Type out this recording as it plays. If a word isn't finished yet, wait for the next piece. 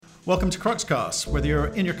Welcome to Cruxcast. Whether you're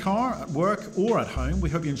in your car, at work, or at home,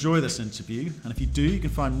 we hope you enjoy this interview. And if you do, you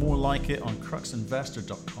can find more like it on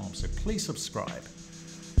cruxinvestor.com. So please subscribe.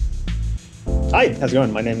 Hi, how's it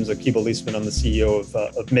going? My name is Akiba Leisman. I'm the CEO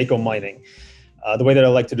of Mako Mining. The way that I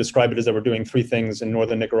like to describe it is that we're doing three things in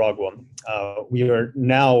northern Nicaragua. We are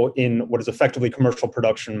now in what is effectively commercial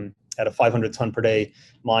production at a 500 ton per day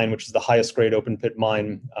mine, which is the highest grade open pit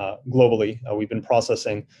mine globally. We've been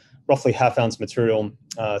processing roughly half-ounce material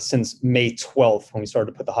since May 12th, when we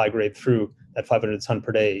started to put the high grade through that 500 ton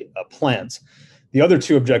per day plant. The other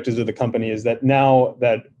two objectives of the company is that now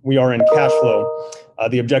that we are in cash flow,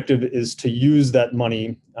 the objective is to use that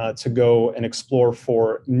money to go and explore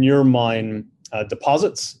for near mine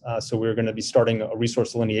deposits. So we're going to be starting a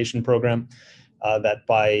resource delineation program that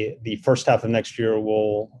by the first half of next year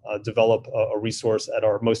will develop a resource at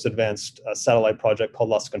our most advanced satellite project called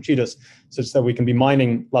Las Conchitas, such that we can be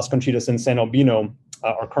mining Las Conchitas in San Albino,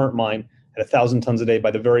 our current mine, at 1,000 tons a day by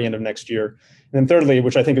the very end of next year. And then thirdly,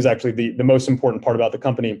 which I think is actually the most important part about the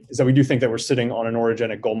company, is that we do think that we're sitting on an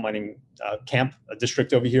orogenic gold mining camp, a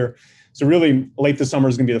district over here. So really, late this summer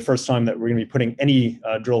is going to be the first time that we're going to be putting any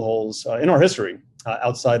drill holes in our history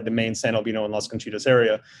outside the main San Albino and Las Conchitas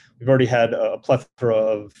area. We've already had a plethora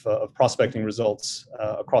of prospecting results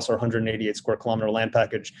across our 188 square kilometer land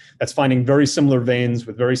package that's finding very similar veins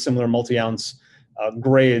with very similar multi-ounce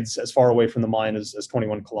grades as far away from the mine as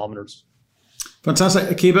 21 kilometers. Fantastic.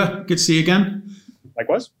 Akiba, good to see you again.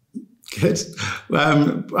 Likewise. Good.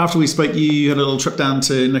 After we spoke, you had a little trip down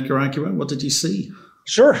to Nicaragua. What did you see?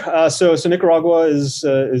 Sure. So Nicaragua is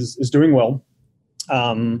doing well.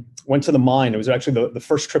 Went to the mine. It was actually the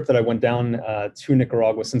first trip that I went down to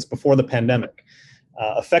Nicaragua since before the pandemic.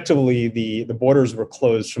 Effectively, the borders were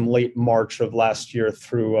closed from late March of last year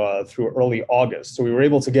through early August. So we were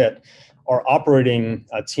able to get our operating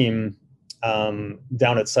team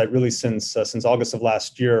down at site really since August of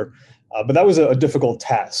last year. But that was a difficult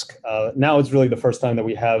task. Now it's really the first time that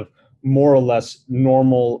we have more or less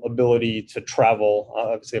normal ability to travel.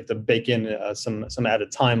 Obviously, you have to bake in some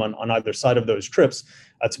added time on either side of those trips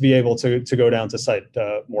to be able to go down to site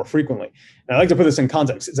more frequently. And I like to put this in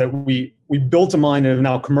context, is that we built a mine and have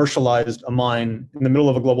now commercialized a mine in the middle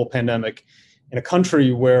of a global pandemic in a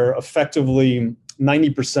country where effectively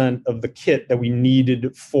 90% of the kit that we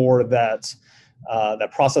needed for that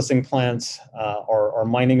processing plant, our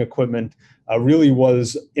mining equipment, really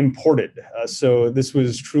was imported. So this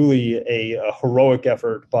was truly a heroic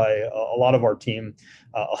effort by a lot of our team.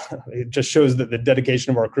 It just shows that the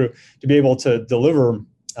dedication of our crew to be able to deliver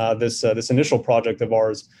this initial project of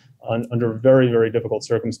ours under very, very difficult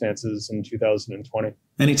circumstances in 2020.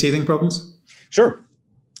 Any teething problems? Sure.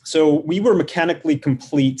 So we were mechanically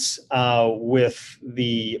complete with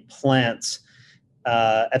the plant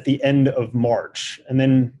at the end of March.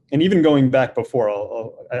 And even going back before,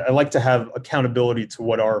 I like to have accountability to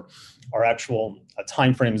what our actual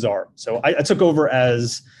timeframes are. So I took over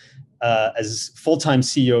as full-time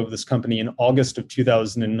CEO of this company in August of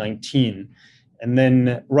 2019. And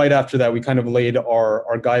then right after that, we kind of laid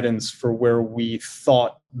our guidance for where we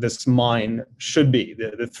thought this mine should be.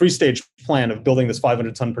 The three-stage plan of building this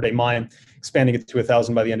 500 ton per day mine, expanding it to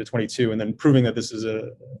 1,000 by the end of 22, and then proving that this is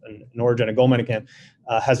an orogenic gold mining camp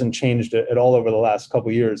hasn't changed at all over the last couple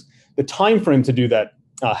of years. The time frame to do that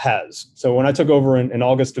has. So when I took over in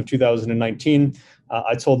August of 2019,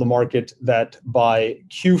 I told the market that by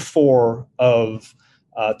Q4 of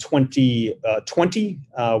 2020,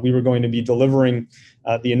 we were going to be delivering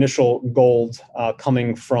the initial gold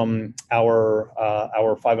coming from our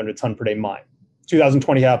 500 ton per day mine.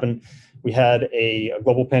 2020 happened. We had a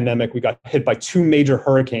global pandemic. We got hit by two major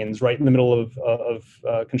hurricanes right in the middle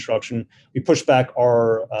of construction. We pushed back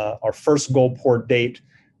our first gold pour date.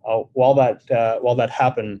 While that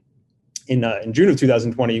happened, in June of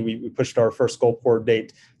 2020, we pushed our first gold pour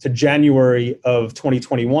date to January of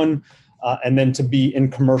 2021. And then to be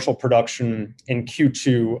in commercial production in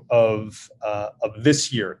Q2 of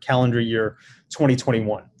this year, calendar year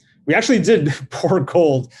 2021. We actually did pour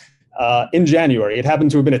gold in January. It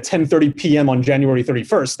happened to have been at 10:30 p.m. on January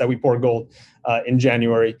 31st that we poured gold in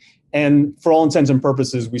January. And for all intents and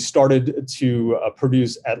purposes, we started to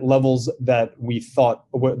produce at levels that we thought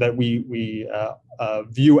that we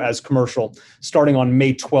view as commercial starting on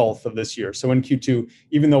May 12th of this year. So in Q2,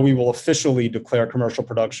 even though we will officially declare commercial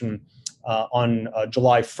production on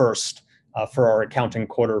July 1st for our accounting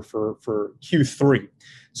quarter for Q3.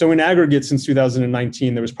 So in aggregate, since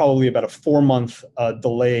 2019, there was probably about a 4-month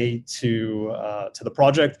delay to the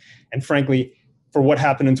project. And frankly, for what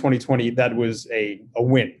happened in 2020, that was a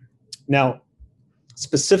win. Now,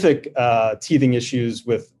 specific teething issues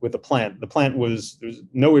with the plant. The plant there's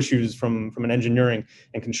no issues from an engineering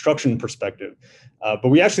and construction perspective, but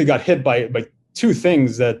we actually got hit by two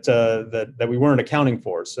things that we weren't accounting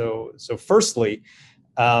for. So firstly,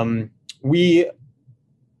 we,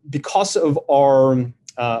 because of our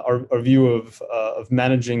view of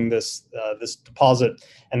managing this deposit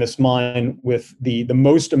and this mine with the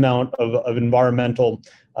most amount of environmental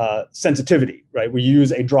sensitivity, right? We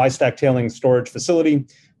use a dry stack tailings storage facility.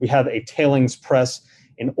 We have a tailings press.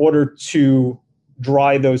 In order to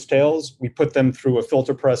dry those tails, we put them through a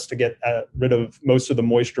filter press to get rid of most of the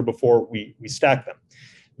moisture before we stack them.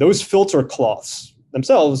 Those filter cloths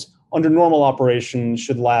themselves, under normal operation,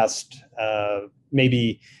 should last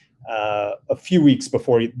maybe a few weeks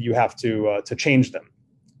before you have to change them.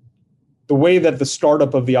 The way that the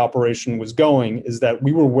startup of the operation was going is that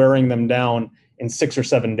we were wearing them down in 6 or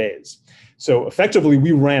 7 days. So effectively,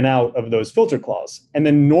 we ran out of those filter cloths. And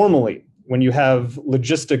then normally, when you have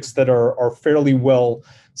logistics that are fairly well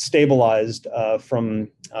stabilized from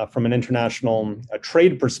an international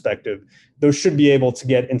trade perspective, those should be able to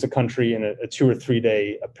get into country in a 2 or 3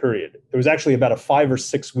 day period. There was actually about a 5 or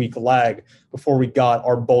 6 week lag before we got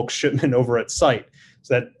our bulk shipment over at site.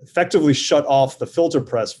 So that effectively shut off the filter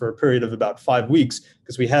press for a period of about 5 weeks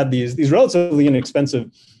because we had these relatively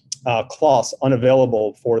inexpensive cloths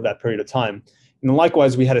unavailable for that period of time. And then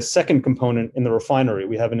likewise, we had a second component in the refinery.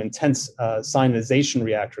 We have an intense cyanidization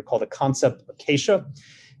reactor called a Concept Acacia.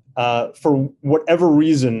 For whatever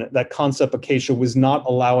reason, that Concept Acacia was not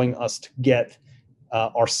allowing us to get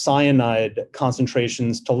our cyanide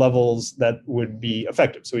concentrations to levels that would be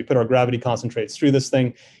effective. So we put our gravity concentrates through this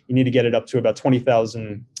thing. You need to get it up to about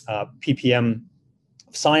 20,000 ppm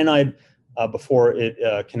of cyanide before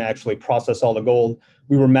it can actually process all the gold.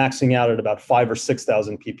 We were maxing out at about 5,000 or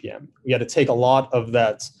 6,000 ppm. We had to take a lot of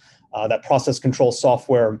that process control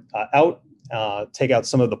software out, take out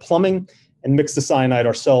some of the plumbing, and mix the cyanide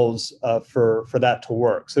ourselves for that to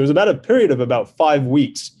work. So there was about a period of about 5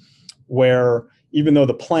 weeks where, even though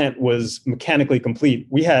the plant was mechanically complete,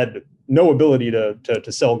 we had no ability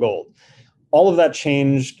to sell gold. All of that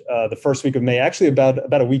changed the first week of May, actually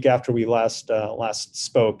about a week after we last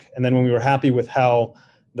spoke. And then when we were happy with how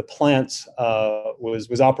the plant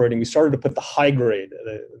was operating, we started to put the high grade,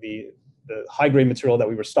 the high grade material that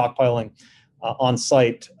we were stockpiling on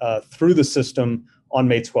site through the system on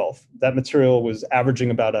May 12th. That material was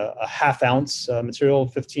averaging about a half ounce material,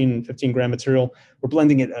 15 gram material. We're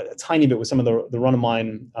blending it a tiny bit with some of the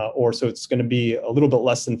run-of-mine ore, so it's going to be a little bit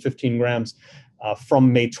less than 15 grams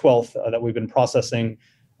from May 12th that we've been processing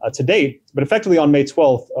to date. But effectively on May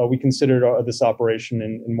 12th, we considered this operation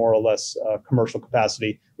in more or less commercial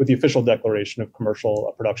capacity, with the official declaration of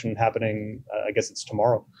commercial production happening, I guess it's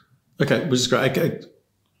tomorrow. Okay, which is great. Okay.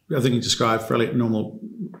 I think you described fairly normal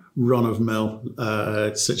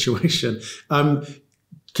run-of-mill situation.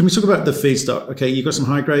 Can we talk about the feedstock? Okay, you've got some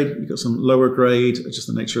high grade, you've got some lower grade, just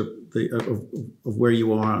the nature of where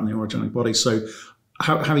you are in the orogenic body. So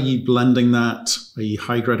how are you blending that? Are you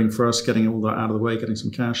high grading first, getting all that out of the way, getting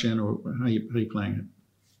some cash in, or how are you playing it?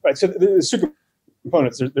 Right, so the super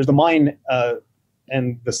components, there's the mine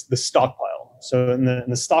and the stockpile. So in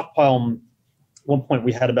the stockpile, at one point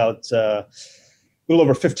we had about a little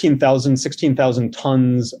over 16,000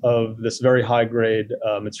 tons of this very high grade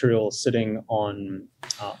material sitting on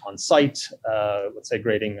site, let's say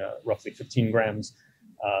grading roughly 15 grams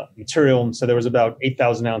material. So there was about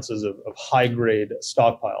 8,000 ounces of high grade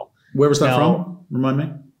stockpile. Where was that from? Remind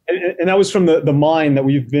me. And that was from the mine that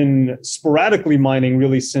we've been sporadically mining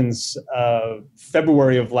really since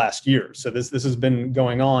February of last year. So this has been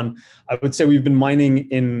going on. I would say we've been mining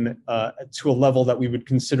to a level that we would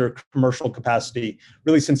consider commercial capacity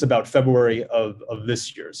really since about February of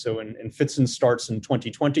this year. So in fits and starts in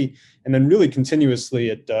 2020, and then really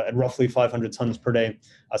continuously at roughly 500 tons per day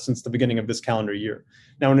since the beginning of this calendar year.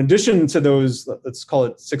 Now, in addition to those, let's call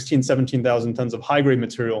it 17,000 tons of high grade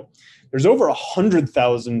material, there's over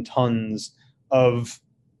 100,000 tons of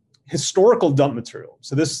historical dump material.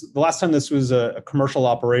 So the last time this was a commercial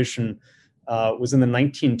operation was in the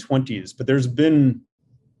 1920s, but there's been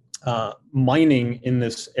mining in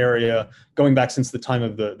this area going back since the time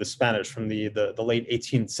of the Spanish, from the late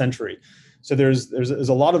 18th century. So there's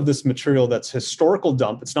a lot of this material that's historical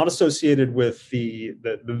dump. It's not associated with the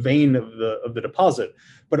vein of the deposit,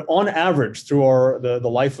 but on average through the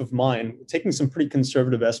life of mine, taking some pretty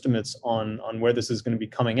conservative estimates on where this is going to be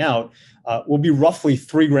coming out, will be roughly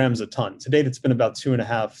 3 grams a ton. To date, it's been about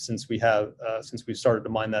 2.5 since we started to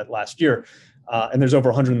mine that last year. And there's over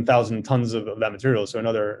 100,000 tons of that material. So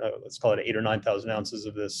another, let's call it 8,000 or 9,000 ounces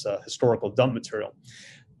of this historical dump material.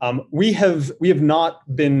 We have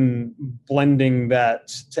not been blending that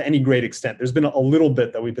to any great extent. There's been a little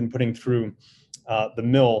bit that we've been putting through the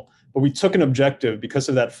mill, but we took an objective because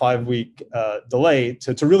of that 5-week delay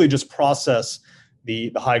to really just process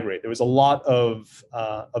the high grade. There was a lot of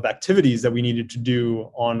activities that we needed to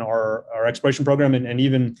do on our exploration program, and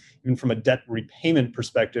even from a debt repayment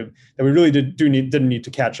perspective, that we really didn't need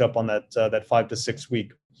to catch up on that 5 to 6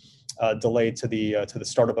 week delay to the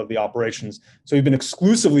startup of the operations. So we've been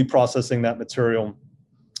exclusively processing that material,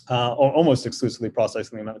 or almost exclusively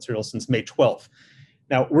processing that material since May 12th.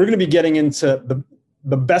 Now we're going to be getting into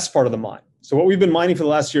the best part of the mine. So what we've been mining for the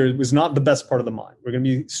last year was not the best part of the mine. We're going to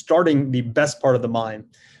be starting the best part of the mine,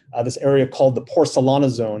 this area called the Porcelana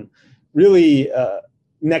Zone, really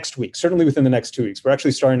next week, certainly within the next 2 weeks. We're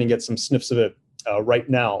actually starting to get some sniffs of it right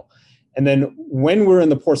now. And then when we're in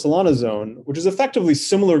the Porcelana Zone, which is effectively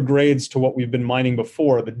similar grades to what we've been mining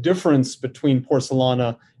before, the difference between Porcelana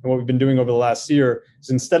and what we've been doing over the last year is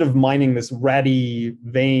instead of mining this ratty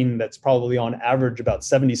vein that's probably on average about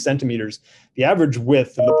 70 centimeters, the average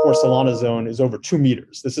width of the Porcelana Zone is over 2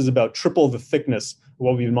 meters. This is about triple the thickness of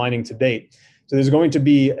what we've been mining to date. So there's going to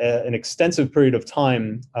be an extensive period of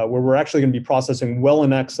time where we're actually going to be processing well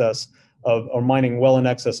in excess of, or mining well in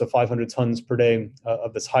excess of 500 tons per day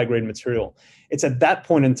of this high-grade material. It's at that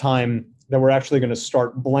point in time that we're actually going to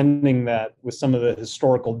start blending that with some of the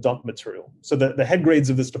historical dump material. So the head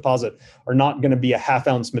grades of this deposit are not going to be a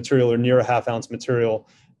half-ounce material or near a half-ounce material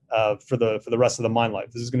for the rest of the mine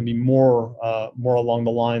life. This is going to be more along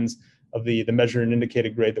the lines of the measured and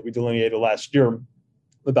indicated grade that we delineated last year,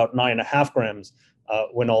 about 9.5 grams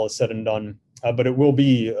when all is said and done. But it will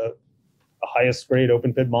be the highest grade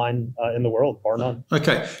open pit mine in the world, bar none.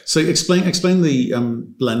 Okay, so explain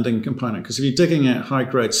the blending component, because if you're digging out high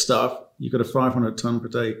grade stuff, you've got a 500 ton per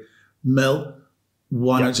day mill.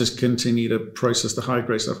 Why not just continue to process the high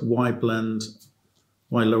grade stuff? Why blend?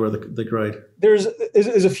 Why lower the grade? There's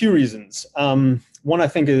a few reasons. One, I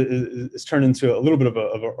think, is turned into a little bit of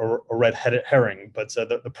a red herring, but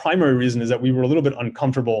the primary reason is that we were a little bit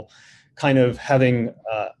uncomfortable kind of having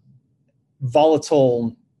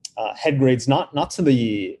volatile head grades, not to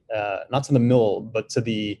the mill, but to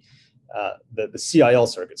the CIL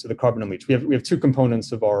circuit, so the carbon and leach. We have two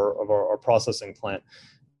components of our processing plant.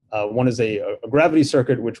 One is a gravity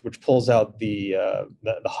circuit, which pulls out the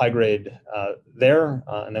high grade there,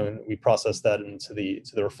 and then we process that into the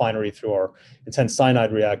refinery through our intense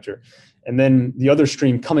cyanide reactor. And then the other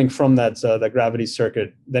stream coming from that gravity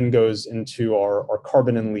circuit then goes into our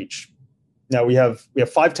carbon and leach. Now we have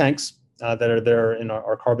 5 tanks that are there in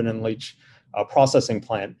our carbon and leach processing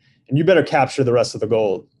plant, and you better capture the rest of the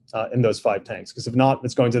gold in those 5 tanks, because if not,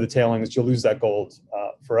 it's going to the tailings. You'll lose that gold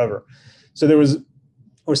forever. So there was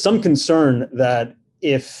some concern that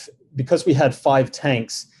because we had 5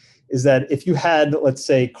 tanks, is that if you had, let's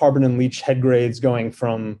say, carbon and leach head grades going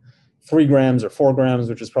from 3 grams or 4 grams,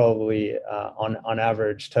 which is probably on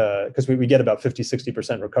average, because we get about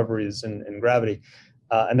 50-60% recoveries in gravity,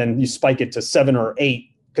 and then you spike it to 7 or 8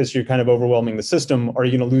 because you're kind of overwhelming the system, are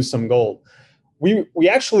you going to lose some gold? We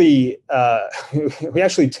actually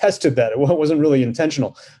tested that. It wasn't really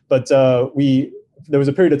intentional, but there was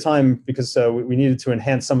a period of time, because we needed to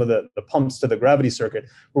enhance some of the pumps to the gravity circuit,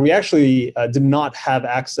 where we actually did not have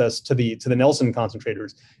access to the Nelson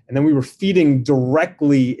concentrators, and then we were feeding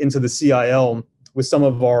directly into the CIL with some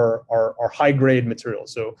of our high grade material.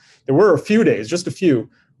 So there were a few days, just a few,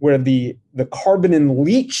 where the carbon and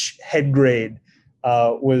leach head grade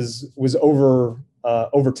was over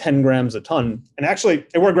 10 grams a ton, and actually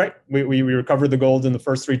it worked great. We recovered the gold in the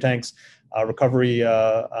first 3 tanks. Recovery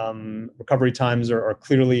times are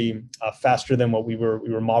clearly faster than what we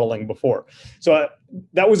were modeling before. So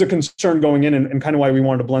that was a concern going in, and kind of why we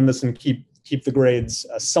wanted to blend this and keep the grades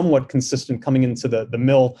somewhat consistent coming into the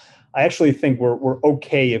mill. I actually think we're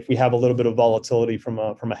okay if we have a little bit of volatility from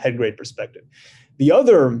a head grade perspective. The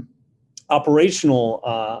other operational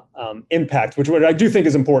impact, which I do think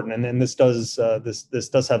is important, and this does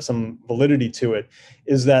have some validity to it,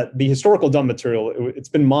 is that the historical dump material, it's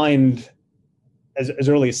been mined as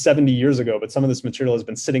early as 70 years ago, but some of this material has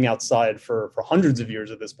been sitting outside for hundreds of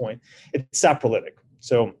years at this point. It's saprolitic.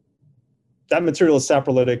 So that material is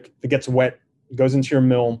saprolitic. It gets wet, it goes into your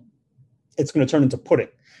mill, it's going to turn into pudding,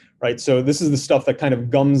 right? So this is the stuff that kind of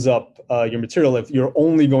gums up your material if you're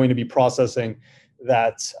only going to be processing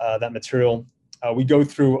that material. We go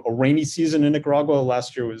through a rainy season in Nicaragua.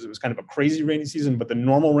 Last year was kind of a crazy rainy season, but the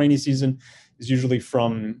normal rainy season is usually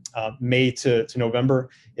from May to November.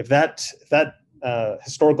 If that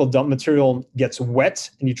historical dump material gets wet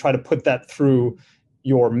and you try to put that through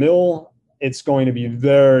your mill it's going to be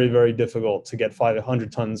very, very difficult to get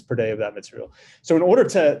 500 tons per day of that material. So in order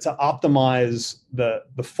to optimize the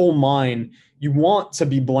full mine, you want to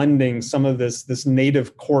be blending some of this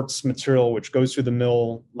native quartz material, which goes through the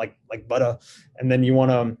mill like butter, and then you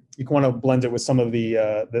want to blend it with some of the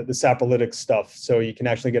saprolitic stuff, so you can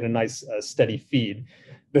actually get a nice steady feed.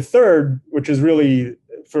 The third, which is really,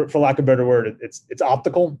 for lack of a better word, it's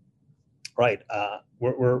optical, right?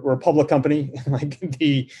 We're a public company.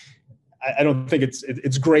 I don't think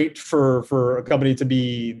it's great for a company to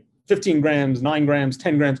be 15 grams, 9 grams,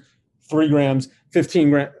 10 grams, 3 grams,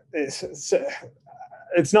 15 grams.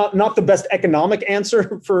 It's not the best economic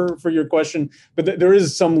answer for your question, but there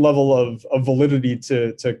is some level of validity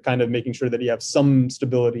to kind of making sure that you have some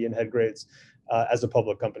stability in head grades as a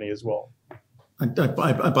public company as well. I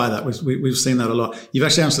buy that. We've seen that a lot. You've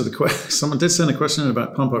actually answered the question. Someone did send a question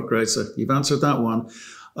about pump upgrades, so you've answered that one.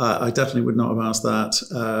 I definitely would not have asked that.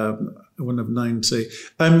 I wouldn't have known to.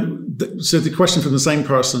 So the question from the same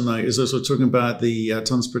person though is also talking about the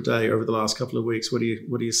tons per day over the last couple of weeks. What are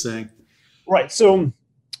you saying? Right. So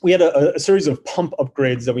we had a series of pump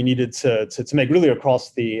upgrades that we needed to make really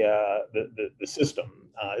across the system.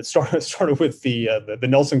 It started with the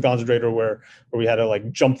Nelson concentrator where we had to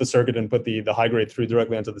jump the circuit and put the high grade through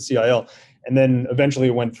directly onto the CIL, and then eventually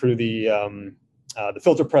it went through the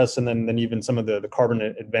filter press, and then even some of the carbon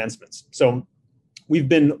advancements. So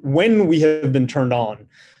when we have been turned on,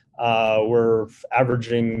 we're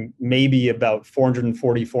averaging maybe about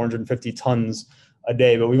 440, 450 tons a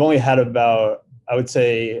day, but we've only had about, I would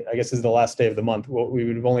say, I guess this is the last day of the month, we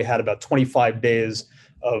would have only had about 25 days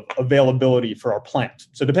of availability for our plant.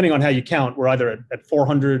 So depending on how you count, we're either at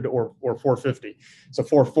 400 or 450. So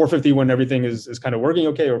 450 when everything is kind of working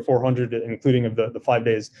okay, or 400 including of the 5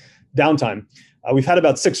 days downtime. We've had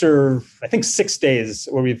about 6 days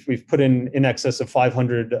where we've put in excess of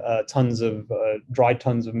 500 tons of dry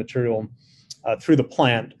tons of material through the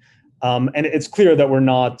plant. And it's clear that we're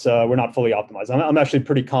not fully optimized. I'm actually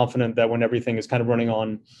pretty confident that when everything is kind of running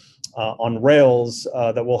on rails,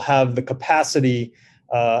 that we'll have the capacity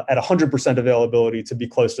at 100% availability to be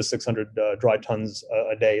close to 600 dry tons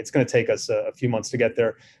a day. It's going to take us a few months to get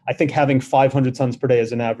there. I think having 500 tons per day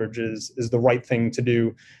as an average is the right thing to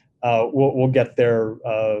do. We'll get there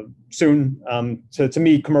soon. To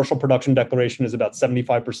me, commercial production declaration is about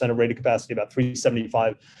 75% of rated capacity, about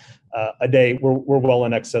 375 a day. We're well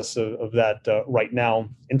in excess of that right now.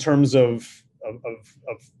 In terms of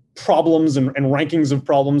problems and rankings of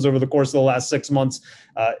problems over the course of the last 6 months,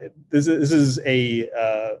 this is a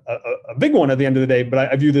big one at the end of the day.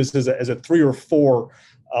 But I view this as a 3 or 4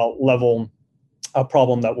 level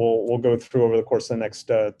problem that we'll go through over the course of the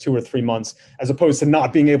next 2 or 3 months, as opposed to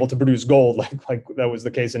not being able to produce gold like that was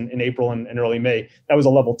the case in April and early May. That was a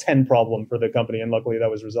level 10 problem for the company, and luckily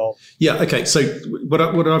that was resolved. Yeah. Okay. So what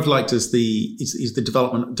I've liked is the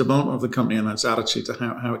development of the company and its attitude to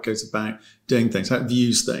how it goes about doing things, how it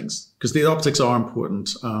views things, because the optics are important,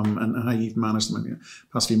 and how you've managed them in the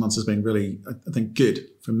past few months has been really, I think, good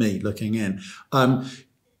for me looking in.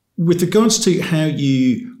 With regards to how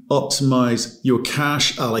you optimize your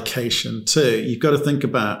cash allocation too, you've got to think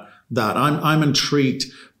about that. I'm intrigued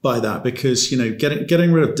by that because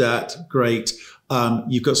getting rid of debt, great.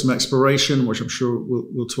 You've got some exploration, which I'm sure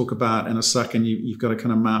we'll talk about in a second. You've got to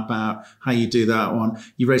kind of map out how you do that one.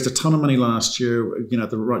 You raised a ton of money last year, at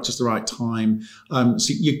the right time.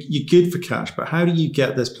 So you're good for cash, but how do you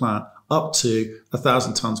get this plant up to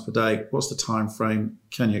 1,000 tons per day? What's the time frame?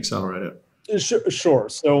 Can you accelerate it? Sure.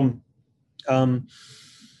 So,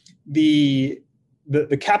 the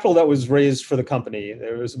capital that was raised for the company,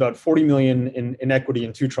 there was about 40 million in equity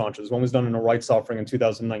in 2 tranches. One was done in a rights offering in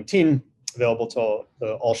 2019, available to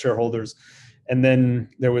all shareholders. And then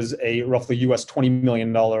there was a roughly US $20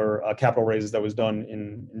 million capital raise that was done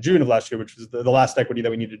in June of last year, which was the last equity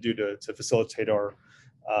that we needed to do to facilitate our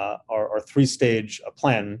 3-stage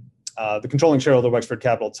plan. The controlling shareholder, Wexford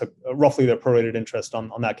Capital, took roughly their prorated interest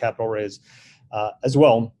on that capital raise as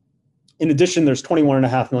well. In addition, there's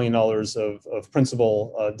 $21.5 million of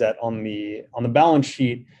principal debt on the balance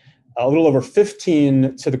sheet, a little over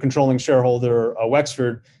 15 to the controlling shareholder,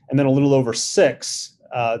 Wexford, and then a little over 6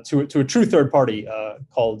 to a true third party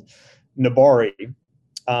called Nebari.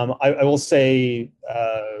 I will say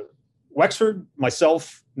Wexford,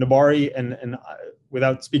 myself, Nebari, and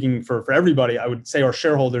without speaking for everybody, I would say our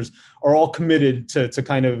shareholders are all committed to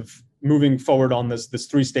kind of moving forward on this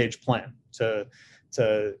 3-stage plan to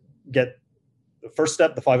get the first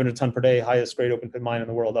step, the 500 ton per day, highest grade open pit mine in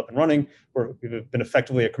the world, up and running. We've been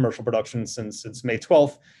effectively at commercial production since May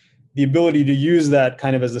 12th. The ability to use that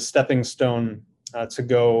kind of as a stepping stone to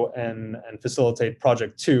go and facilitate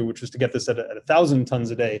Project 2, which was to get this at 1,000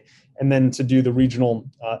 tons a day, and then to do the regional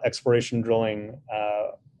exploration drilling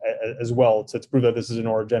as well to prove that this is an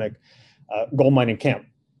orogenic gold mining camp.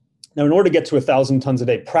 Now, in order to get to 1,000 tons a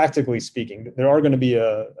day, practically speaking, there are going to be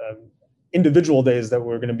individual days that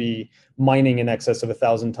we're going to be mining in excess of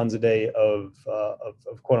 1,000 tons a day of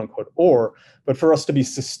quote unquote ore. But for us to be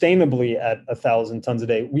sustainably at 1,000 tons a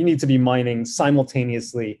day, we need to be mining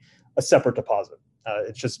simultaneously a separate deposit.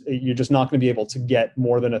 You're just not going to be able to get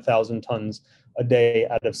more than 1,000 tons a day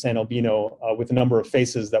out of San Albino with a number of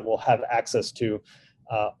faces that we'll have access to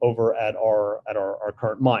over at our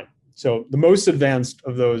current mine. So the most advanced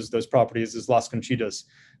of those properties is Las Conchitas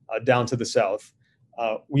down to the south.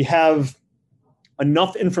 We have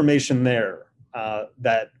enough information there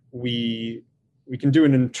that we can do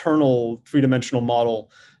an internal three-dimensional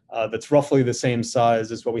model that's roughly the same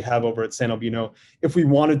size as what we have over at San Albino. If we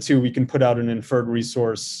wanted to, we can put out an inferred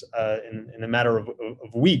resource in a matter of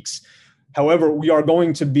weeks. However, we are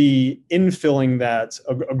going to be infilling that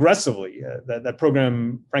aggressively. That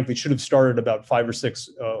program, frankly, should have started about 5 or 6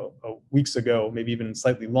 weeks ago, maybe even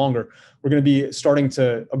slightly longer. We're going to be starting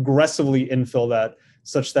to aggressively infill that,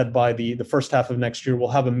 such that by the first half of next year, we'll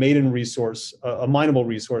have a maiden resource, a mineable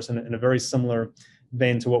resource in a very similar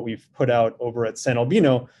vein to what we've put out over at San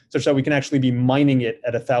Albino, such that we can actually be mining it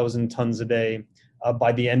at 1,000 tons a day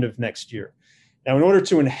by the end of next year. Now, in order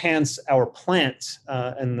to enhance our plant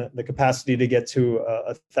and the capacity to get to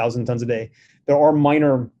 1,000 tons a day, there are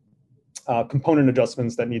minor component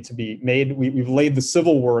adjustments that need to be made. We've laid the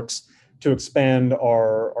civil works to expand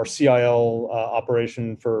our CIL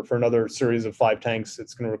operation for another series of 5 tanks.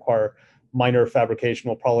 It's going to require minor fabrication.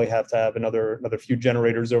 We'll probably have to have another few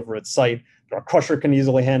generators over at site. Our crusher can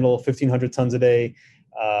easily handle 1,500 tons a day.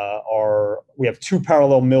 We have 2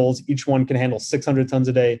 parallel mills. Each one can handle 600 tons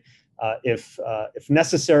a day. If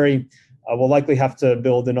necessary, we'll likely have to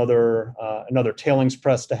build another tailings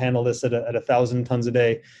press to handle this at 1,000 tons a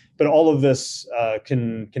day. But all of this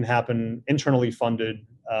can happen internally funded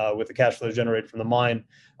with the cash flow generated from the mine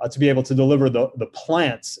to be able to deliver the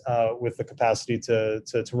plant with the capacity to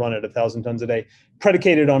run at 1,000 tons a day,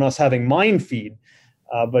 predicated on us having mine feed.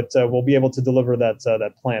 But we'll be able to deliver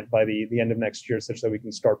that plant by the end of next year, such that we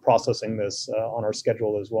can start processing this on our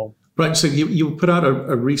schedule as well. Right. So you put out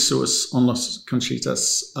a resource on Las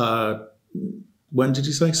Conchitas. When did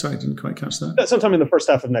you say? Sorry, I didn't quite catch that. Sometime in the first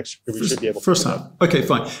half of next year, we should be able to. First half. Okay,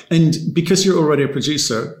 fine. And because you're already a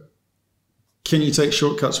producer, can you take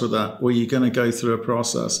shortcuts with that, or are you going to go through a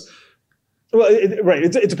process? Well,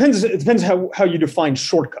 it depends. It depends how you define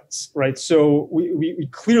shortcuts, right? So we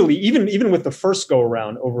clearly, even with the first go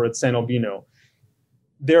around over at San Albino,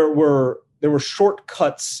 there were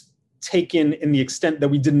shortcuts taken in the extent that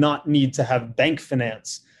we did not need to have bank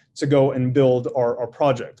finance to go and build our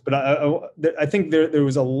project. But I think there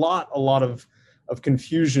was a lot of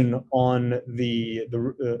confusion on the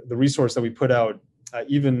resource that we put out.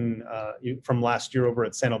 Even from last year over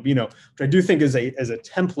at San Albino, which I do think is a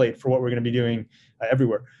template for what we're going to be doing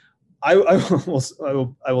everywhere. I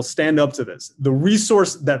will stand up to this. The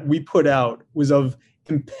resource that we put out was of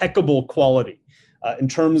impeccable quality in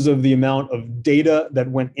terms of the amount of data that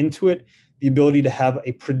went into it, the ability to have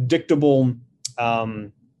a predictable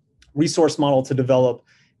resource model to develop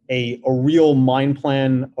a real mine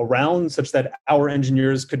plan around, such that our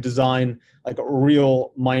engineers could design like a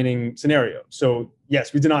real mining scenario. So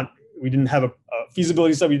yes, we didn't have a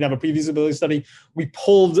feasibility study, we didn't have a pre-feasibility study. We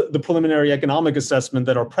pulled the preliminary economic assessment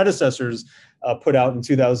that our predecessors put out in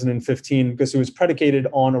 2015 because it was predicated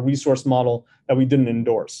on a resource model that we didn't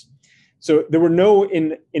endorse. So there were no,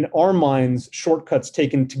 in our minds, shortcuts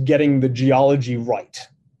taken to getting the geology right.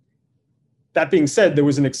 That being said, there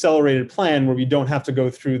was an accelerated plan where we don't have to go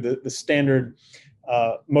through the standard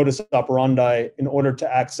modus operandi in order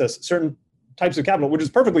to access certain types of capital, which is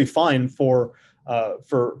perfectly fine for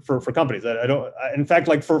companies. In fact,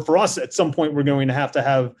 like for us, at some point, we're going to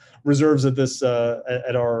have reserves at this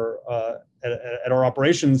at our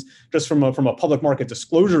operations, just from a public market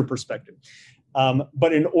disclosure perspective.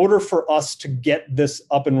 But in order for us to get this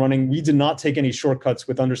up and running, we did not take any shortcuts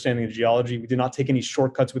with understanding the geology. We did not take any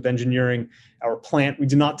shortcuts with engineering our plant. We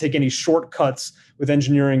did not take any shortcuts with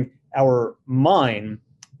engineering our mine.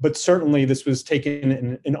 But certainly this was taken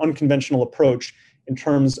in an unconventional approach in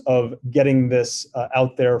terms of getting this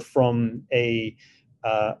out there from a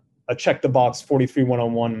check the box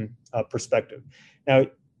 43101 perspective. Now,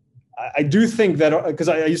 I do think that, because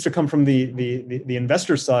I used to come from the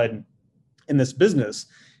investor side in this business,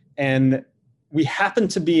 and we happen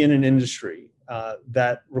to be in an industry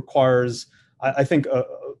that requires, I think,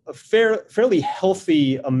 a fairly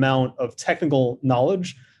healthy amount of technical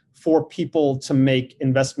knowledge for people to make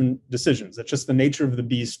investment decisions. That's just the nature of the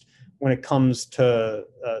beast when it comes to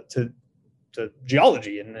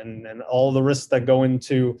geology and all the risks that go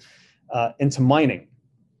into mining.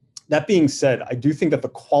 That being said, I do think that the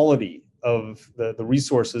quality of the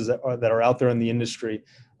resources that are out there in the industry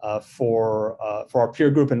for our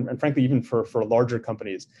peer group and frankly even for larger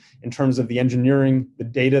companies in terms of the engineering, the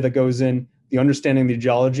data that goes in, the understanding of the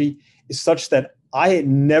geology is such that I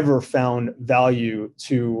never found value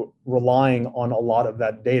to relying on a lot of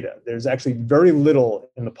that data. There's actually very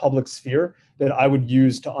little in the public sphere that I would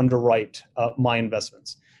use to underwrite my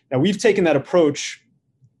investments. Now, we've taken that approach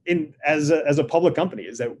as a public company,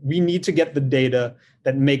 is that we need to get the data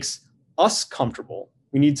that makes us comfortable.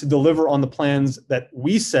 We need to deliver on the plans that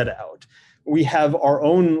we set out. We have our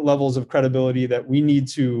own levels of credibility that we need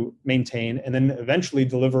to maintain and then eventually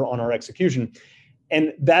deliver on our execution.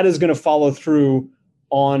 And that is going to follow through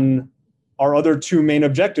on our other two main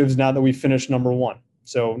objectives now that we've finished number one.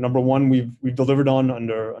 So number one, we've delivered on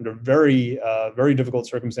under very difficult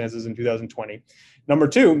circumstances in 2020. Number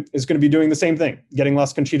two is going to be doing the same thing, getting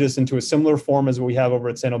Las Conchitas into a similar form as what we have over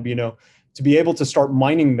at San Albino, to be able to start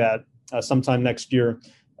mining that sometime next year,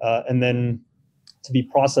 and then to be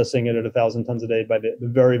processing it at 1,000 tons a day by the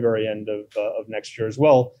very, very end of next year as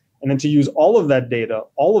well. And then to use all of that data,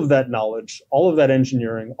 all of that knowledge, all of that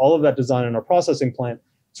engineering, all of that design in our processing plant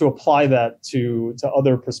to apply that to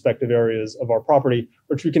other prospective areas of our property,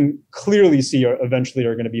 which we can clearly see eventually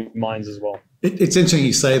are going to be mines as well. It's interesting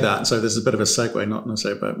you say that. So there's a bit of a segue, not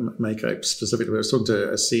necessarily about Mako specifically. I was talking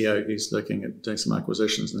to a CEO who's looking at doing some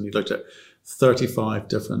acquisitions, and he looked at 35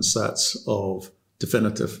 different sets of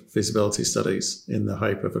definitive feasibility studies in the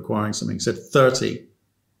hope of acquiring something. He said 30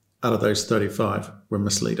 out of those 35 were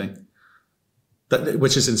misleading,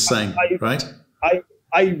 which is insane, right?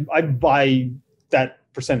 I buy that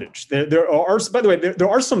percentage. There are, by the way, there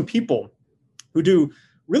are some people who do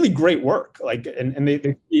really great work, and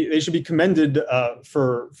they should be commended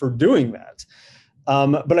for doing that.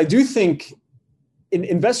 But I do think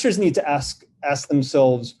investors need to ask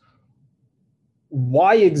themselves,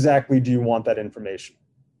 why exactly do you want that information?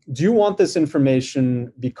 Do you want this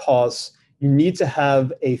information because you need to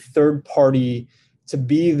have a third party to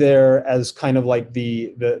be there as kind of like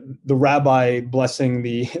the rabbi blessing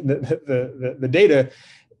the data,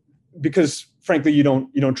 because frankly you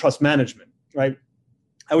don't trust management, right?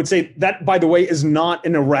 I would say that, by the way, is not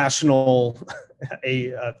an irrational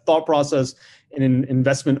thought process in an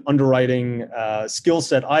investment underwriting skill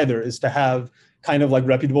set either, is to have kind of like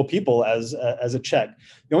reputable people as a check.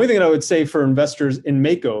 The only thing that I would say for investors in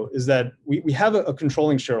Mako is that we have a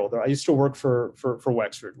controlling shareholder. I used to work for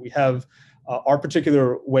Wexford. We have our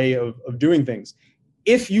particular way of doing things.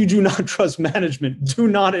 If you do not trust management, do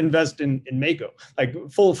not invest in Mako. Like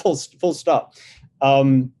full stop.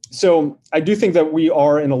 So I do think that we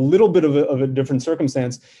are in a little bit of a different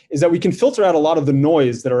circumstance, is that we can filter out a lot of the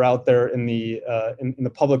noise that are out there in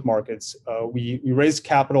the public markets. We raised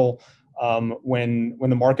capital when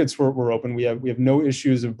the markets were open. We have no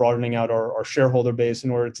issues of broadening out our shareholder base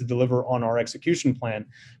in order to deliver on our execution plan.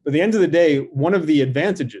 But at the end of the day, one of the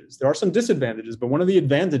advantages, there are some disadvantages, but one of the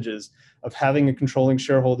advantages of having a controlling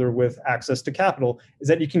shareholder with access to capital is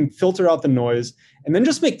that you can filter out the noise and then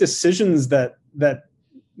just make decisions that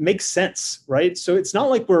make sense, right? So it's not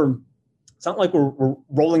like we're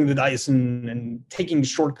rolling the dice and taking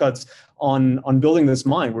shortcuts on building this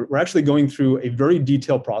mine. We're actually going through a very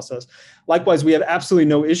detailed process. Likewise, we have absolutely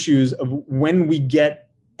no issues of when we get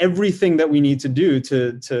everything that we need to do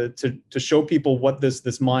to show people what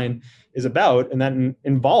this mine is about, and that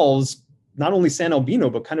involves not only San Albino,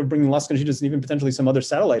 but kind of bringing Las Conchitas and even potentially some other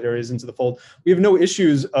satellite areas into the fold. We have no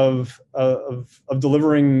issues of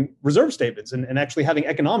delivering reserve statements and actually having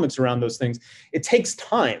economics around those things. It takes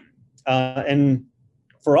time. And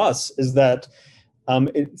for us is that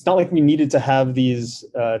it's not like we needed to have these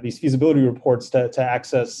feasibility reports to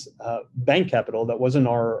access bank capital. That wasn't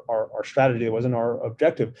our strategy. That wasn't our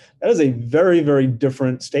objective. That is a very, very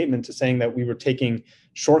different statement to saying that we were taking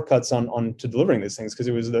shortcuts on to delivering these things, because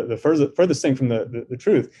it was the furthest thing from the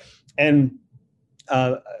truth. And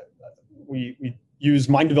we use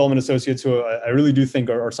Mine Development Associates, who I really do think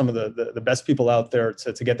are some of the best people out there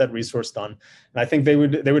to get that resource done. And I think they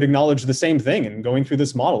would acknowledge the same thing in going through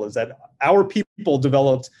this model, is that our people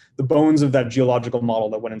developed the bones of that geological model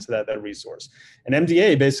that went into that resource. And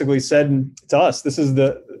MDA basically said to us, this is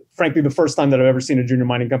frankly the first time that I've ever seen a junior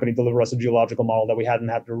mining company deliver us a geological model that we hadn't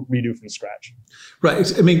had to redo from scratch.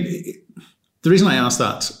 Right. I mean, the reason I asked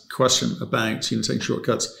that question about taking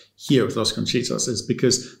shortcuts, here with Los Conchitas is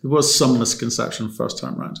because there was some misconception first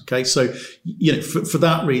time around. Okay, so for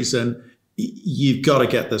that reason, you've got to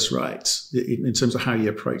get this right in terms of how you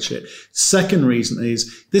approach it. Second reason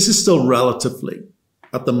is this is still relatively,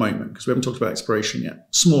 at the moment, because we haven't talked about exploration yet,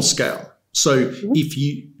 small scale. So if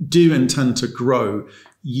you do intend to grow,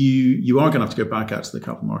 you are going to have to go back out to the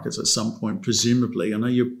capital markets at some point, presumably. I know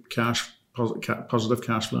you're positive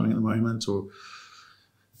cash flowing at the moment, or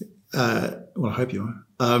well, I hope you are.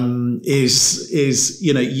 You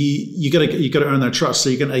got to earn their trust. So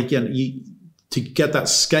you're going to to get that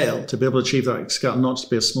scale, to be able to achieve that scale, not to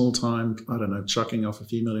be a small time, I don't know, chucking off a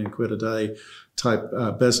few million quid a day type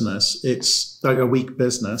business. It's like a weak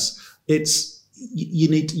business. You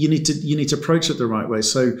need to approach it the right way.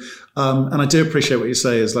 So, and I do appreciate what you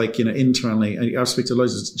say is like, internally, I speak to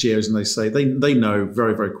loads of geos and they say they know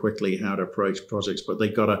very, very quickly how to approach projects, but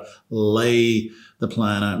they've got to lay the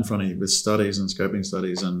plan out in front of you with studies and scoping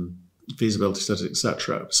studies and feasibility studies,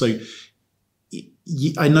 etc. So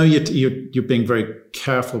I know you're being very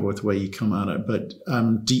careful with where you come at it, but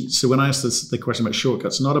so when I asked the question about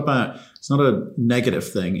shortcuts, it's not a negative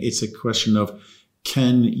thing. It's a question of,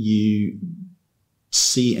 can you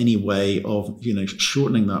see any way of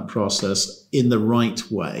shortening that process in the right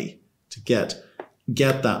way to get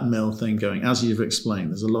that mill thing going? As you've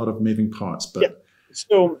explained, there's a lot of moving parts, but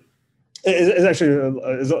so it's actually a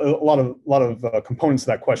lot of components to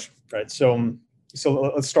that question, right? So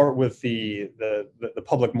let's start with the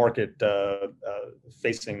public market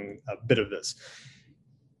facing bit of this.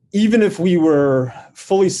 Even if we were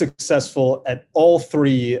fully successful at all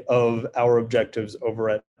three of our objectives over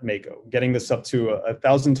at Mako, getting this up to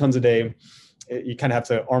 1,000 tons a day, you kind of have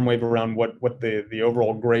to arm wave around what the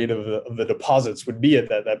overall grade of the deposits would be at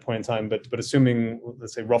that point in time. But assuming,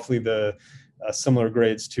 let's say, roughly the similar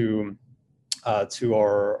grades to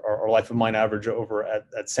our life of mine average over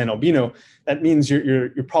at San Albino, that means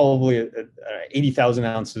you're probably at 80,000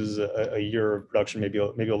 ounces a year of production, maybe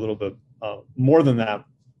a little bit more than that.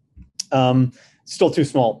 Still too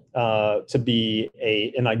small to be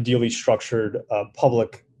an ideally structured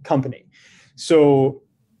public company. So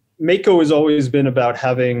Mako has always been about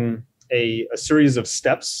having a series of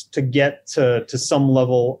steps to get to some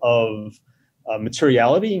level of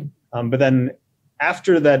materiality, but then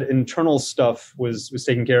after that internal stuff was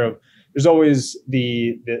taken care of, there's always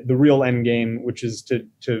the real end game, which is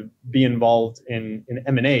to be involved in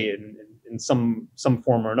M&A in some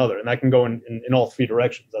form or another, and that can go in all three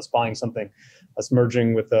directions. Us buying something, us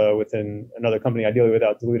merging within another company, ideally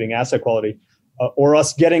without diluting asset quality, or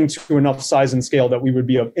us getting to enough size and scale that we would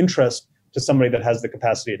be of interest to somebody that has the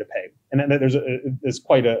capacity to pay. And then there's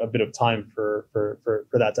quite a bit of time for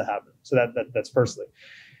that to happen. So that's firstly.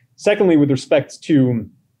 Secondly, with respect to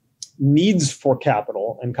needs for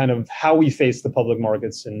capital and kind of how we face the public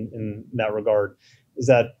markets in that regard, is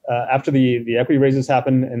that after the equity raises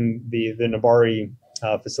happen and the Nebari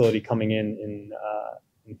facility coming in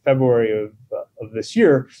February of this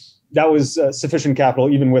year, that was sufficient capital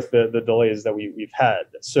even with the delays that we've had.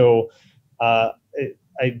 So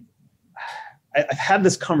I've had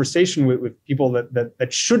this conversation with people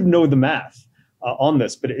that should know the math on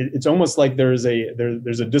this, but it's almost like there's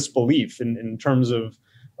a disbelief in terms of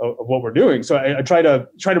what we're doing. So I try to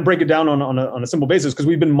break it down on a simple basis, because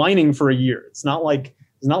we've been mining for a year. It's not like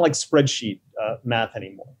spreadsheet math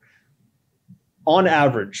anymore. On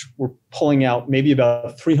average, we're pulling out maybe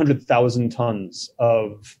about 300,000 tons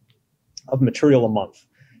of material a month,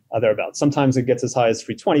 thereabouts. Sometimes it gets as high as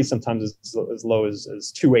 320, sometimes as low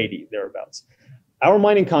as 280, thereabouts. Our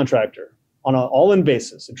mining contractor, on an all-in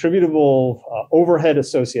basis, attributable overhead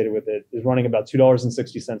associated with it, is running about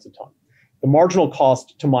 $2.60 a ton. The marginal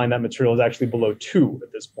cost to mine that material is actually below $2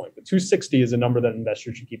 at this point, but $2.60 is a number that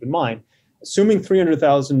investors should keep in mind. Assuming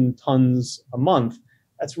 300,000 tons a month,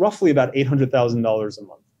 that's roughly about $800,000 a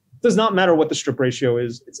month. It does not matter what the strip ratio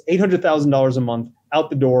is. It's $800,000 a month out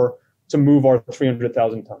the door to move our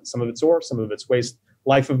 300,000 tons. Some of it's ore, some of it's waste.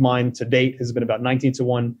 Life of mine to date has been about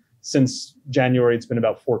 19-1. Since January, it's been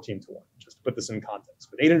about 14-1, just to put this in context.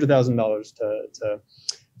 But $800,000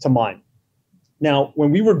 to mine. Now,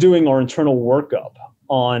 when we were doing our internal workup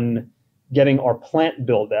on getting our plant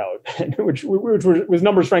built out, which was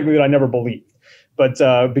numbers, frankly, that I never believed.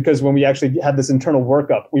 But because when we actually had this internal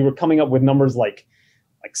workup, we were coming up with numbers like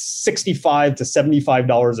 $65 to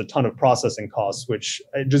 $75 a ton of processing costs, which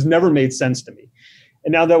just never made sense to me.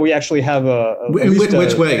 And now that we actually have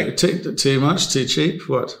which way? Too much? Too cheap?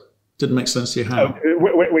 What? Didn't make sense to you? How?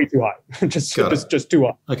 Way too high. just too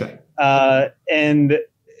high. Okay. And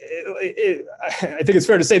I think it's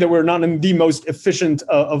fair to say that we're not in the most efficient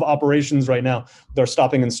of operations right now with our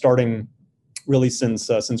stopping and starting really since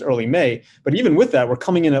early May. But even with that, we're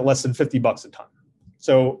coming in at less than $50 a ton.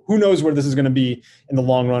 So who knows where this is going to be in the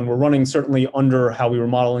long run. We're running certainly under how we were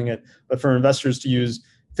modeling it, but for investors to use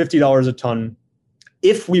 $50 a ton,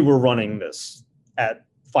 if we were running this at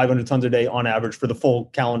 500 tons a day on average for the full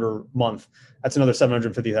calendar month, that's another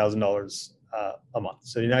 $750,000 a month.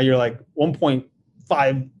 So now you're like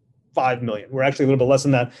 1.55 million. We're actually a little bit less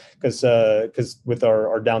than that because with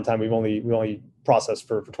our downtime, we only processed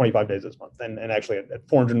for 25 days this month, and actually at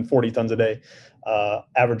 440 tons a day,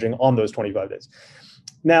 averaging on those 25 days.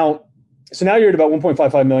 Now you're at about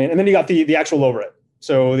 1.55 million, and then you got the actual overhead.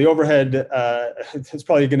 So the overhead, it's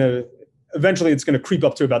probably eventually it's going to creep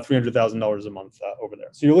up to about $300,000 a month over there.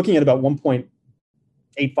 So you're looking at about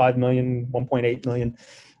 1.85 million, 1.8 million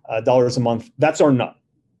dollars a month. That's our nut.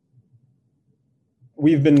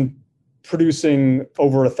 We've been producing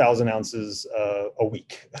over 1,000 ounces a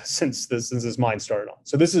week since this mine started on.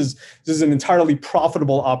 So this is an entirely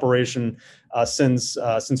profitable operation since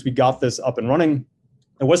we got this up and running.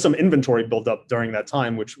 There was some inventory built up during that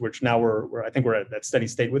time, which now we're I think we're at that steady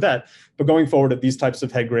state with that. But going forward at these types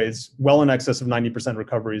of head grades, well in excess of 90%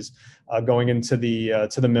 recoveries going into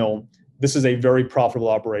the mill, this is a very profitable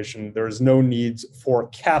operation. There is no needs for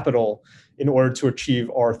capital in order to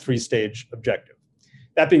achieve our 3-stage objective.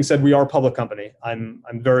 That being said, we are a public company. I'm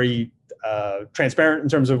very transparent in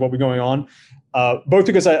terms of what we're going on, both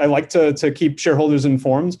because I like to keep shareholders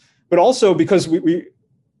informed, but also because we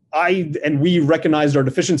recognized our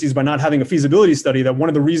deficiencies by not having a feasibility study. That one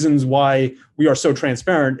of the reasons why we are so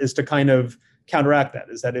transparent is to kind of counteract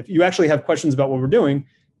that. Is that if you actually have questions about what we're doing,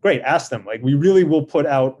 great, ask them. Like, we really will put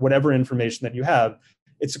out whatever information that you have.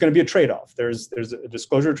 It's going to be a trade-off. There's a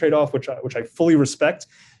disclosure trade-off, which I fully respect,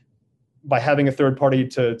 by having a third party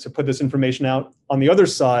to put this information out. On the other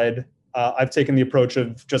side, I've taken the approach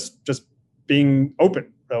of just being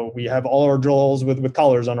open. So we have all our drills with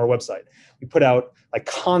collars on our website. We put out like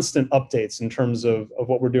constant updates in terms of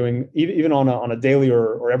what we're doing, even on a daily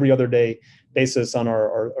or every other day basis on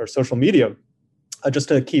our social media, just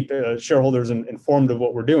to keep shareholders informed of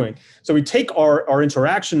what we're doing. So we take our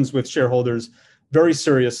interactions with shareholders very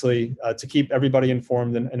seriously to keep everybody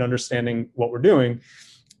informed and understanding what we're doing.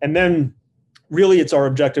 And then really it's our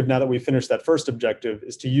objective, now that we've finished that first objective,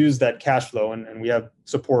 is to use that cash flow. And we have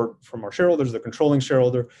support from our shareholders, the controlling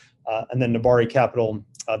shareholder, and then Nabari Capital,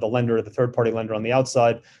 the lender, the third-party lender on the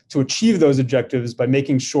outside, to achieve those objectives by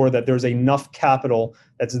making sure that there's enough capital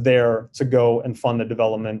that's there to go and fund the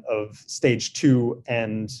development of stage 2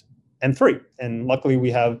 and 3. And luckily we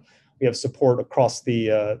have support across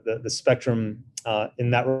the spectrum in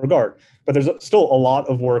that regard. But there's still a lot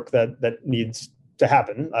of work that needs to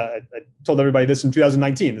happen. I told everybody this in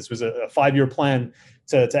 2019. This was a 5-year plan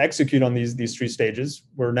to execute on these 3 stages.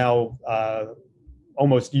 We're now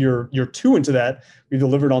almost year 2 into that. We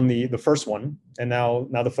delivered on the first one, and now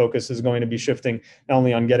the focus is going to be shifting not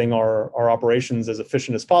only on getting our operations as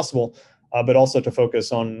efficient as possible, but also to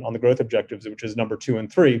focus on the growth objectives, which is number 2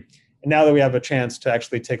 and 3. And now that we have a chance to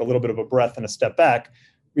actually take a little bit of a breath and a step back,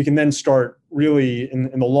 we can then start really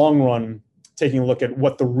in the long run taking a look at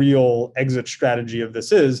what the real exit strategy of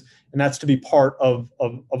this is, and that's to be part of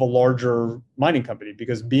a larger mining company.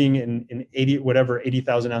 Because being in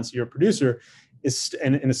 80,000 ounce a year producer is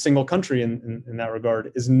in a single country in that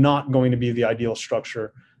regard is not going to be the ideal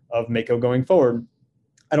structure of Mako going forward.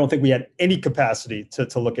 I don't think we had any capacity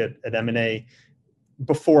to look at M&A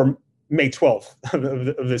before May 12th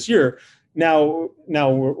of this year. Now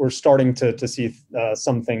we're starting to see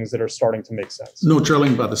some things that are starting to make sense. No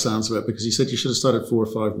drilling by the sounds of it, because you said you should have started 4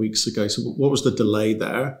 or 5 weeks ago. So what was the delay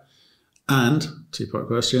there? And 2-part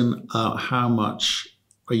question, how much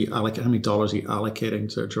are you how many dollars are you allocating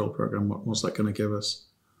to a drill program? What's that going to give us?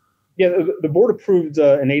 Yeah, the board approved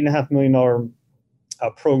an $8.5 million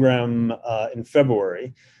program in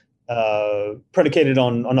February, predicated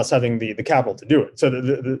on us having the capital to do it. So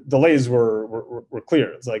the delays were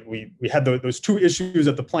clear. It's like we had those 2 issues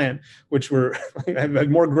at the plant, which were I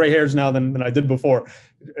had more gray hairs now than I did before.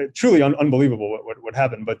 Truly unbelievable what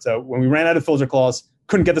happened. But when we ran out of filter cloths,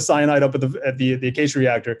 couldn't get the cyanide up at the Acacia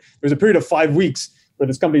reactor, there was a period of 5 weeks where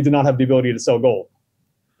this company did not have the ability to sell gold.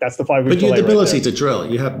 That's the 5 week delay. But you had the ability to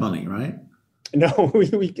drill. You had money, right? No, we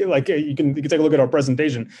like you can take a look at our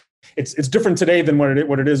presentation. It's different today than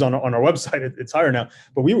what it is on our website. It's higher now,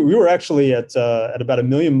 but we were actually at about $1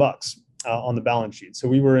 million on the balance sheet. So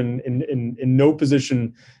we were in no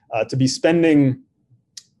position to be spending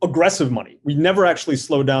aggressive money. We never actually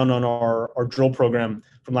slowed down on our drill program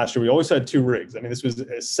from last year. We always had 2 rigs. I mean, this was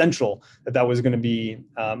essential that was going to be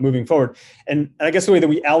moving forward. And I guess the way that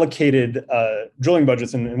we allocated drilling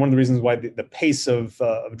budgets, and one of the reasons why the pace of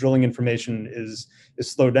drilling information is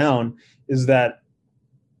slowed down, is that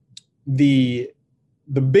the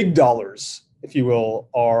big dollars, if you will,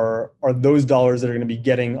 are those dollars that are going to be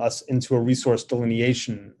getting us into a resource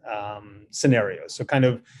delineation scenario. So kind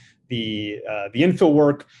of the infill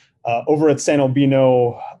work over at San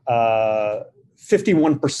Albino,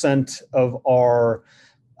 51% of our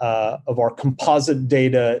composite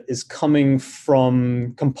data is coming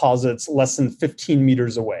from composites less than 15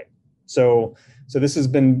 meters away. So this has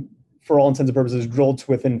been, for all intents and purposes, drilled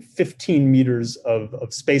to within 15 meters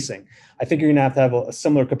of spacing. I think you're going to have a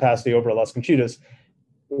similar capacity over at Las Conchitas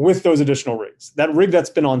with those additional rigs. That rig that's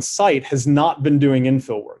been on site has not been doing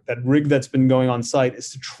infill work. That rig that's been going on site is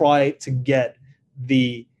to try to get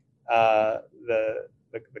the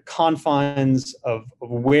confines of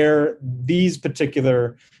where these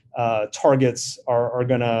particular targets are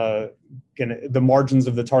gonna the margins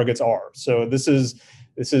of the targets are. So this is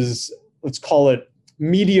let's call it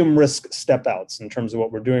medium risk step outs in terms of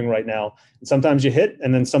what we're doing right now. And sometimes you hit,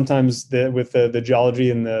 and then sometimes with the geology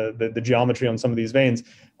and the geometry on some of these veins,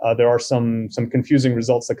 there are some confusing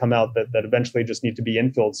results that come out that eventually just need to be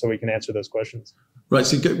infilled so we can answer those questions. Right.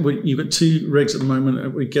 So you've got 2 rigs at the moment. Are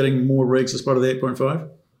we getting more rigs as part of the 8.5?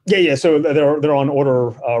 Yeah. So they're on order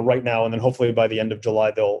right now, and then hopefully by the end of July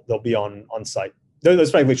they'll be on site. Those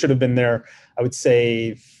frankly should have been there, I would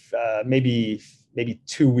say, maybe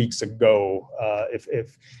 2 weeks ago.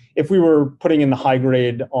 If we were putting in the high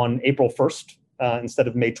grade on April 1st instead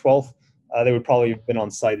of May 12th, they would probably have been on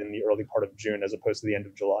site in the early part of June as opposed to the end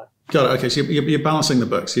of July. Got it. Okay, so you're balancing the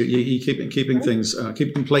books. You keeping things,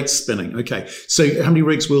 keeping plates spinning. Okay, so how many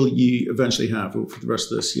rigs will you eventually have for the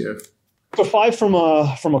rest of this year? So 5 from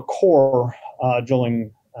a core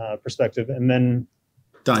drilling perspective, and then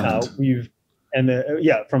diamond. We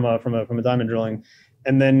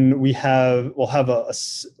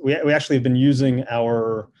actually have been using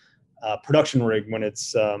our production rig when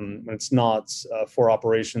it's not for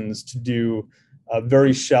operations to do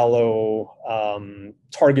very shallow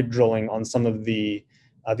target drilling on some of the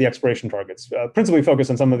exploration targets, principally focused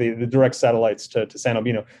on some of the direct satellites to San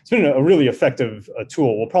Albino. It's been a really effective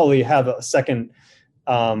tool. We'll probably have a second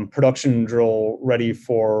production drill ready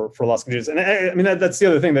for Las Conchitas. And I mean, that's the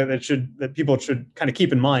other thing that people should kind of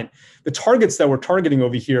keep in mind. The targets that we're targeting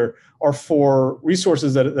over here are for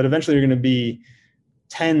resources that eventually are going to be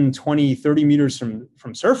 10, 20, 30 meters from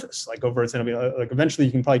surface, like over at San Albino. Like eventually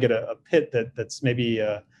you can probably get a pit that's maybe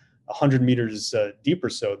 100 meters deep or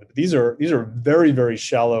so. But these are very, very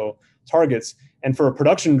shallow targets. And for a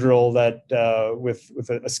production drill that with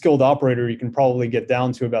a skilled operator, you can probably get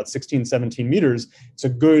down to about 16, 17 meters. It's a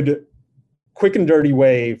good, quick and dirty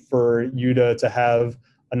way for you to have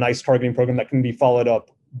a nice targeting program that can be followed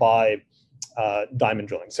up by diamond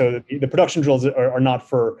drilling. So the production drills are not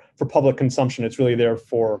for public consumption. It's really there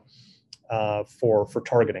for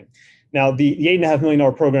targeting. Now, the $8.5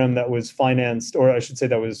 million program that was financed, or I should say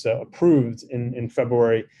that was approved in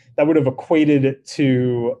February, that would have equated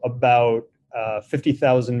to about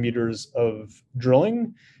 50,000 meters of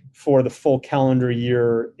drilling for the full calendar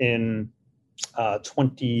year in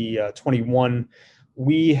 2021.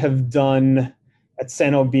 We have done at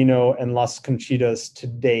San Albino and Las Conchitas to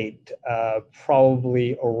date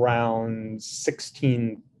probably around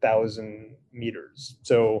 16,000 meters.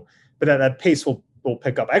 So, but that pace will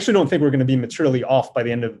pick up. I actually don't think we're going to be materially off by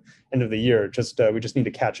the end of the year. We just need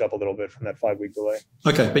to catch up a little bit from that 5-week delay.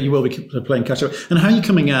 Okay, but you will be playing catch up. And how are you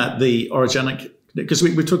coming at the orogenic? Because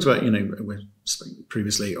we talked about,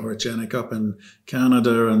 previously orogenic up in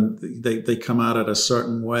Canada, and they come at it a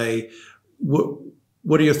certain way.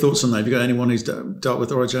 What are your thoughts on that? Have you got anyone who's dealt with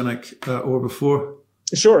orogenic ore before?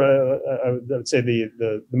 Sure. I would say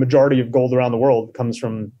the majority of gold around the world comes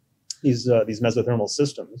from these mesothermal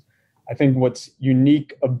systems. I think what's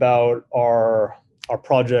unique about our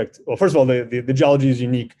project, well, first of all, the geology is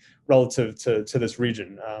unique relative to this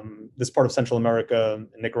region. This part of Central America,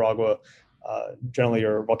 Nicaragua, generally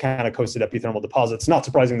are volcanic hosted epithermal deposits. Not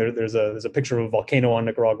surprising, there's a picture of a volcano on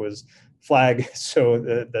Nicaragua's flag,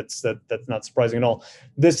 so that's not surprising at all.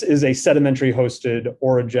 This is a sedimentary hosted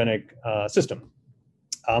orogenic system.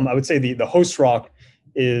 I would say the host rock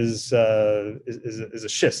is a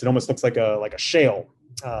schist. It almost looks like a shale,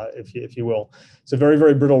 if you will. It's a very,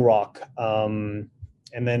 very brittle rock. And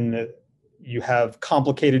then you have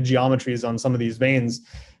complicated geometries on some of these veins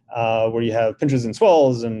where you have pinches and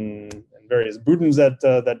swells and various boudins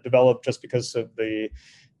that develop just because of the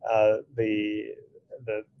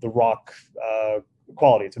rock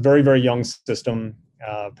quality. It's a very, very young system.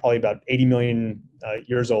 probably about 80 million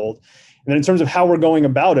years old. And then in terms of how we're going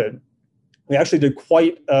about it, we actually did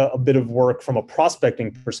quite a bit of work from a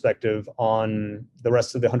prospecting perspective on the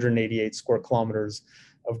rest of the 188 square kilometers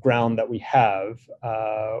of ground that we have.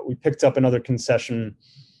 We picked up another concession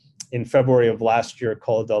in February of last year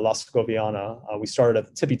called La Segoviana. We started at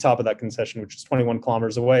the tippy top of that concession, which is 21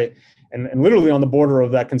 kilometers away. And literally on the border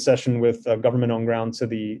of that concession with government-owned ground to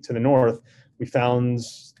the north, we found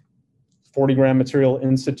 40-gram material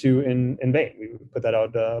in situ in vein. We put that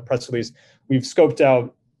out press release. We've scoped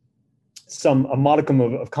out a modicum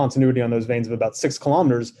of continuity on those veins of about 6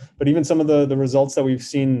 kilometers, but even some of the results that we've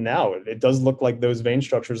seen now, it does look like those vein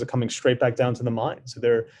structures are coming straight back down to the mine. So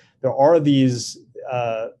there are these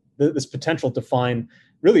this potential to find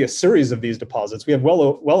really a series of these deposits. We have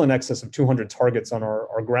well in excess of 200 targets on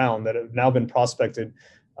our ground that have now been prospected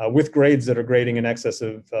with grades that are grading in excess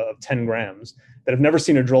of 10 grams that have never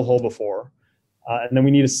seen a drill hole before. And then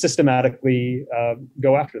we need to systematically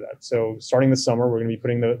go after that. So starting this summer, we're going to be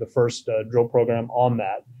putting the first drill program on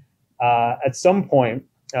that. At some point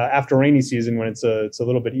after rainy season, when it's a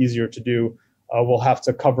little bit easier to do, we'll have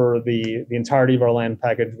to cover the entirety of our land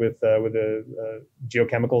package with a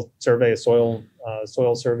geochemical survey, a soil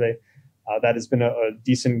survey. That has been a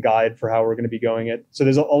decent guide for how we're going to be going it. So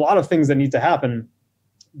there's a lot of things that need to happen,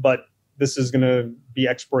 but this is going to be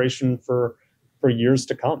exploration for years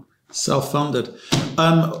to come. Self-funded.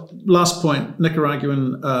 Last point,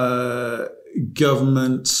 Nicaraguan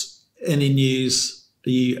government, any news?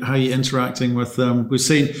 How are you interacting with them? We've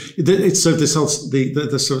seen it's sort of this whole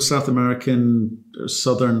the sort of South American,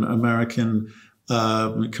 Southern American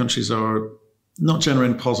countries are not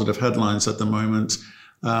generating positive headlines at the moment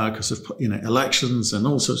because of elections and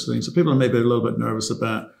all sorts of things. So people are maybe a little bit nervous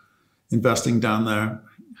about investing down there.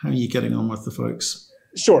 How are you getting on with the folks?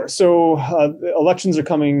 Sure. So elections are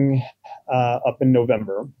coming up in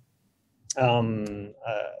November.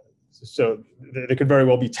 So there could very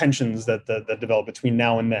well be tensions that develop between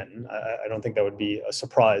now and then. I don't think that would be a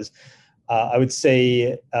surprise. I would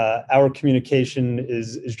say our communication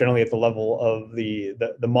is generally at the level of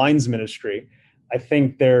the mines ministry. I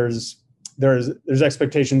think there's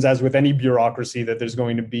expectations, as with any bureaucracy, that there's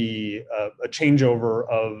going to be a changeover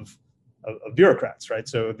of bureaucrats, right?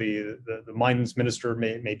 So the mines minister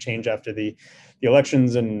may change after the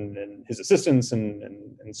elections and his assistants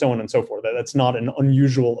and so on and so forth. That's not an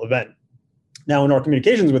unusual event. Now, in our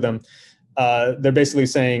communications with them, they're basically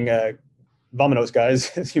saying, "Vamonos,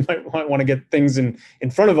 guys, you might want to get things in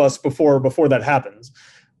front of us before that happens."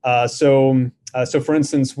 So for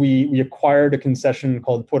instance, we acquired a concession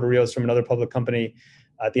called Puerto Rios from another public company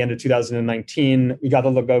at the end of 2019. We got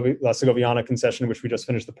the La Segoviana concession, which we just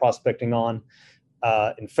finished the prospecting on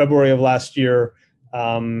in February of last year.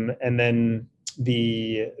 And then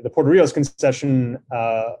the Puerto Rios concession,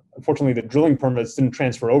 unfortunately, the drilling permits didn't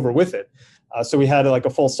transfer over with it. So we had like a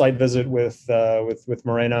full site visit with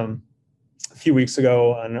Morena a few weeks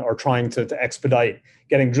ago and are trying to expedite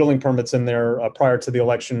getting drilling permits in there prior to the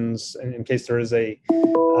elections in case there is a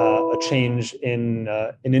change in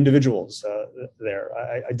individuals there.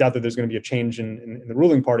 I doubt that there's going to be a change in the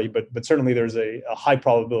ruling party, but certainly there's a high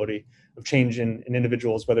probability of change in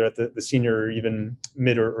individuals, whether at the senior or even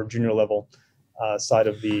mid or junior level side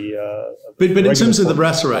of the. But in terms of the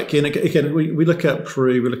rhetoric, again, we look at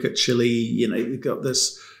Peru, we look at Chile. You've got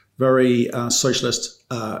this very socialist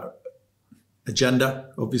agenda,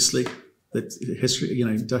 obviously. That history,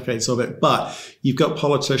 decades of it, but you've got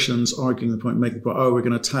politicians arguing the point, making the point, we're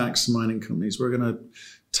going to tax mining companies, we're going to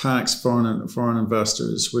tax foreign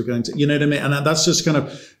investors, we're going to, you know what I mean? And that's just kind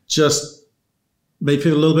of made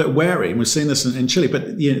people a little bit wary. And we've seen this in Chile,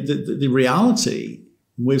 but the reality,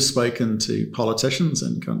 we've spoken to politicians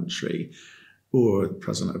in country, or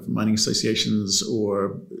president of mining associations,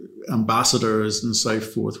 or ambassadors, and so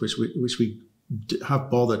forth, which we have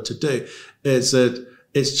bothered to do, is that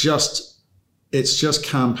it's just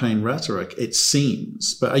campaign rhetoric, it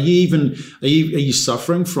seems. But are you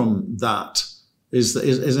suffering from that? Is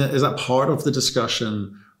that part of the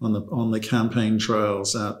discussion on the campaign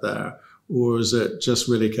trails out there, or is it just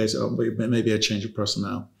really a case of maybe a change of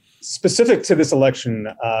personnel? Specific to this election,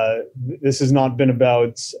 this has not been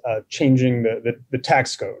about changing the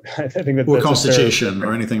tax code. I think that or constitution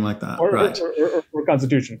or anything like that, right? Or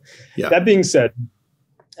constitution. Yeah. That being said.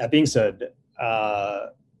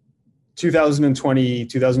 2020,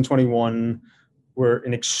 2021 were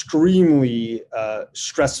an extremely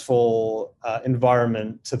stressful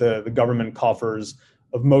environment to the government coffers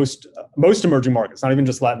of most emerging markets, not even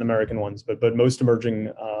just Latin American ones, but most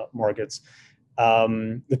emerging markets.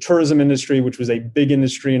 The tourism industry, which was a big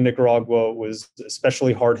industry in Nicaragua, was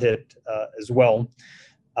especially hard hit as well.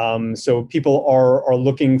 So people are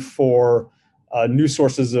looking for new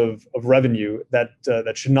sources of revenue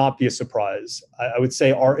that should not be a surprise. I would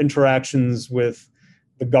say our interactions with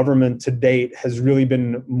the government to date has really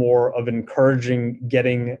been more of encouraging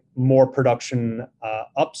getting more production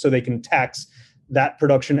up so they can tax that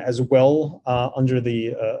production as well under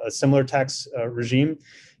a similar tax regime.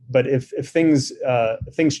 But if things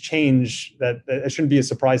change, that shouldn't be a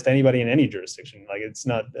surprise to anybody in any jurisdiction. Like it's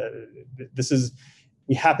not.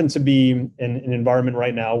 We happen to be in an environment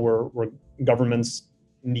right now where governments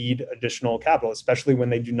need additional capital, especially when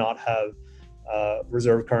they do not have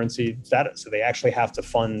reserve currency status. So they actually have to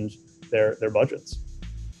fund their budgets.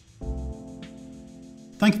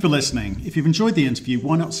 Thank you for listening. If you've enjoyed the interview,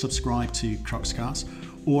 why not subscribe to Cruxcast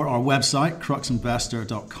or our website,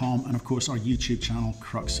 cruxinvestor.com, and of course our YouTube channel,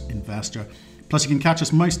 Crux Investor. Plus you can catch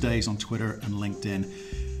us most days on Twitter and LinkedIn.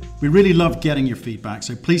 We really love getting your feedback,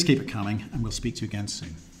 so please keep it coming, and we'll speak to you again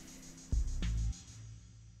soon.